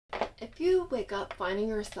If you wake up finding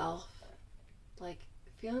yourself like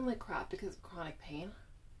feeling like crap because of chronic pain,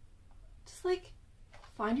 just like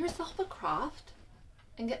find yourself a craft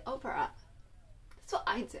and get over it. That's what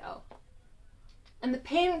I do. And the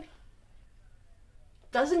pain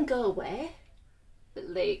doesn't go away, but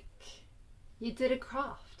like you did a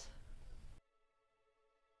craft.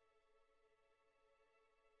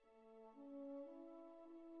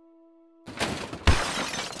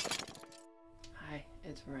 Hi,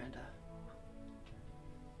 it's Miranda.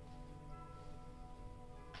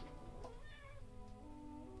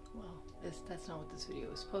 Well, that's not what this video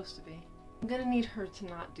was supposed to be. I'm gonna need her to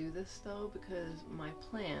not do this though, because my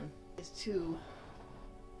plan is to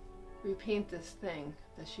repaint this thing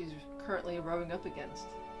that she's currently rubbing up against,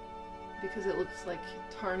 because it looks like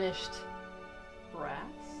tarnished brass.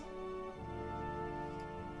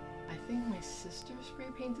 I think my sister spray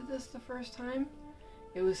painted this the first time.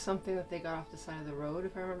 It was something that they got off the side of the road,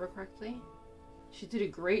 if I remember correctly. She did a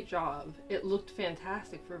great job. It looked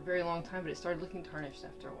fantastic for a very long time, but it started looking tarnished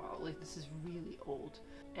after a while. Like, this is really old.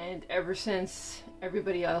 And ever since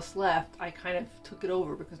everybody else left, I kind of took it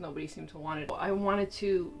over because nobody seemed to want it. I wanted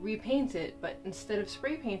to repaint it, but instead of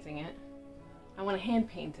spray painting it, I want to hand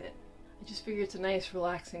paint it. I just figured it's a nice,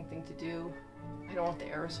 relaxing thing to do. I don't want the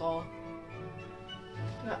aerosol.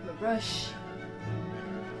 Got my brush.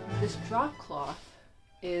 This drop cloth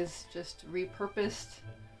is just repurposed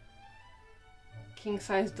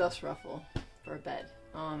king-size dust ruffle for a bed.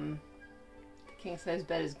 The king-size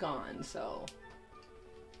bed is gone, so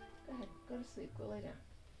go ahead, go to sleep, go lay down.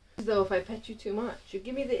 Though if I pet you too much, you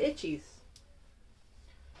give me the itchies.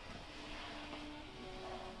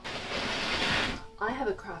 I have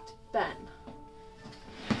a crafted pen.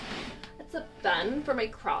 It's a pen for my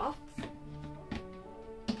crafts.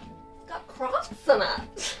 It's got crafts in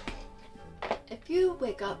it. If you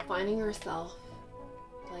wake up finding yourself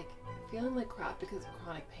like feeling like crap because of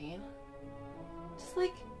chronic pain, just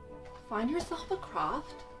like find yourself a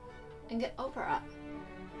craft and get over it.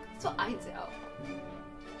 That's what I do.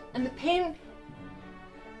 And the pain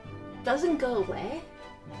doesn't go away,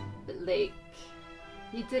 but like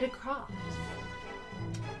you did a craft.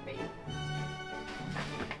 Right?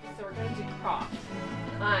 So we're gonna do craft.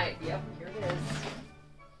 Yep, here it is.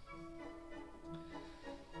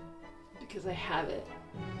 Because I have it.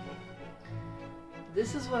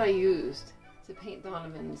 This is what I used to paint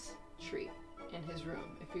Donovan's tree in his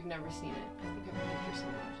room. If you've never seen it, I think I have a picture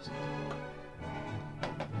somewhere.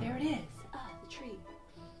 There it is. Ah, the tree.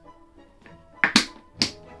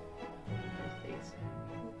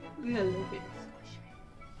 Look at the face.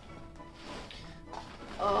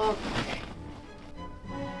 Okay.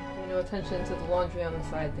 Pay no attention to the laundry on the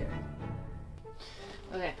side there.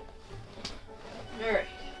 Okay. Alright.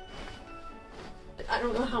 I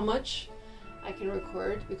don't know how much I can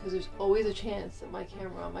record because there's always a chance that my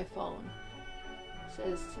camera on my phone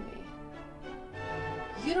says to me,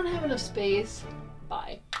 you don't have enough space,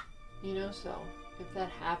 bye. You know, so if that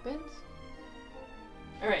happens,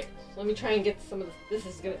 alright, so let me try and get some of this. This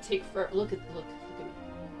is gonna take forever. Look at me.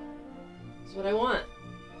 This is what I want.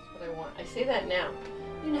 That's what I want. I say that now.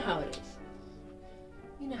 You know how it is.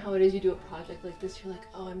 You know how it is, you do a project like this, you're like,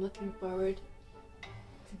 oh, I'm looking forward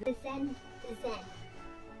to the zen.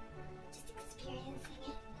 Just experiencing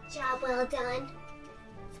it. Job well done.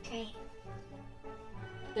 It's great.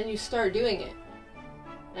 Then you start doing it.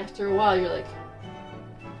 After a while, you're like,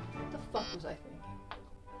 what the fuck was I thinking?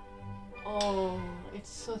 Oh, it's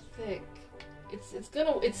so thick. It's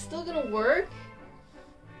still gonna work.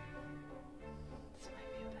 This might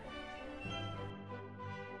be a bad idea.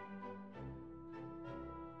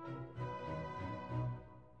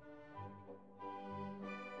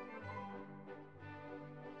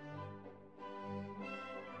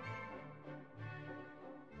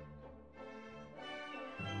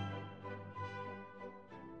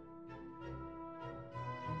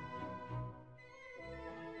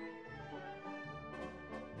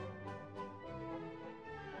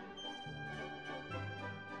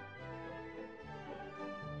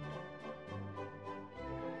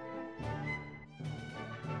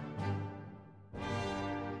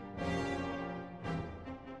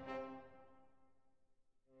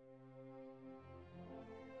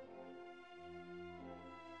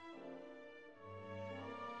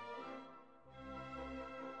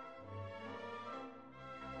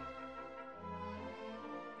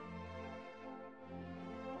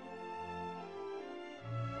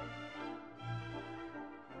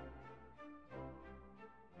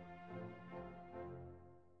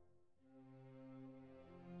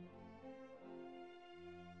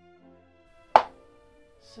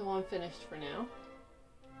 So I'm finished for now.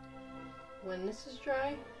 When this is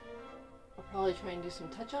dry, I'll probably try and do some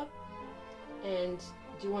touch-up and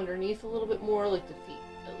do underneath a little bit more, like the feet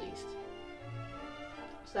at least.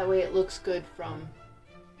 So that way it looks good from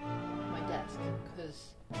my desk, because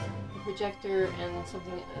the projector and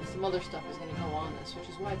some other stuff is going to go on this, which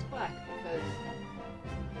is why it's black, because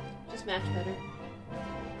it just match better.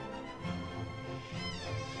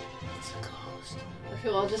 It's closed. Okay,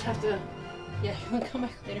 well I'll just have to, yeah, come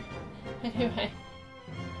back later. Anyway.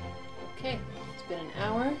 Okay, it's been an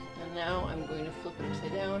hour, and now I'm going to flip it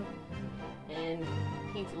upside down and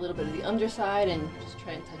paint a little bit of the underside and just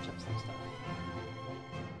try and touch up some stuff.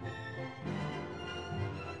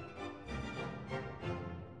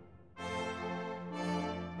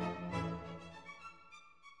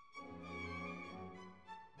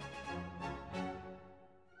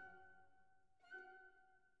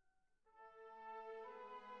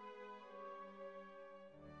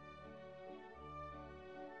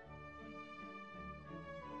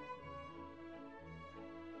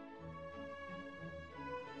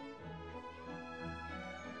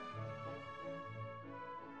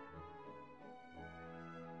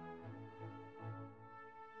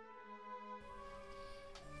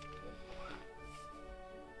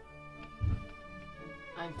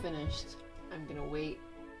 I'm finished. I'm gonna wait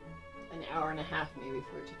an hour and a half maybe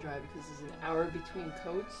for it to dry, because there's an hour between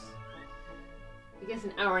coats. I guess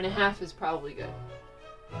an hour and a half is probably good.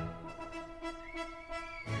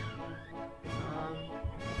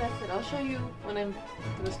 That's it. I'll show you when I'm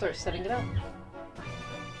gonna start setting it up.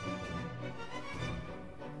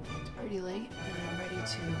 It's pretty late and I'm ready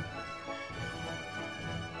to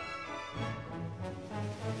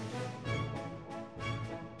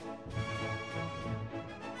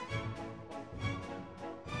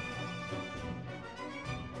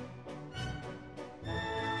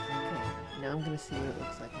now I'm going to see what it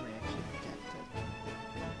looks like when I actually project it.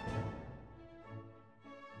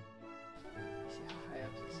 See how high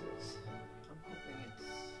up this is. I'm hoping it's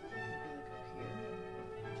going to be like up here.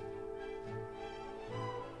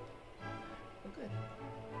 Oh, good.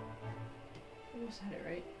 Almost had it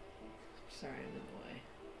right. Sorry, I'm in the way.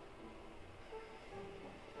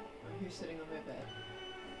 I'm here sitting on my bed.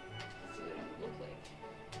 Let's see what it would look like.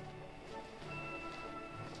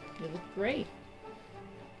 It looked great.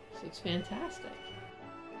 Looks fantastic.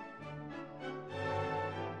 I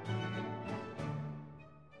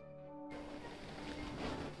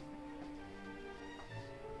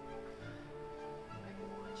can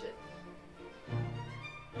watch it.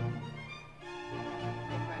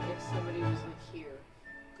 Right, if somebody was like here,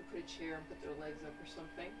 could put a chair and put their legs up or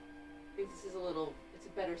something. I think this is it's a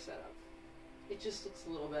better setup. It just looks a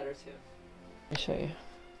little better too. I'll show you.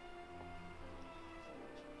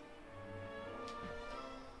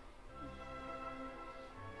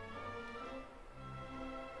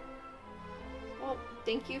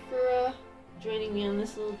 Thank you for joining me on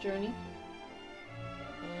this little journey.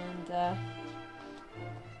 And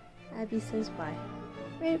Abby says bye.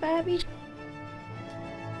 Right, bye, Abby.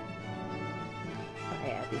 Bye,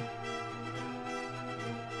 Abby.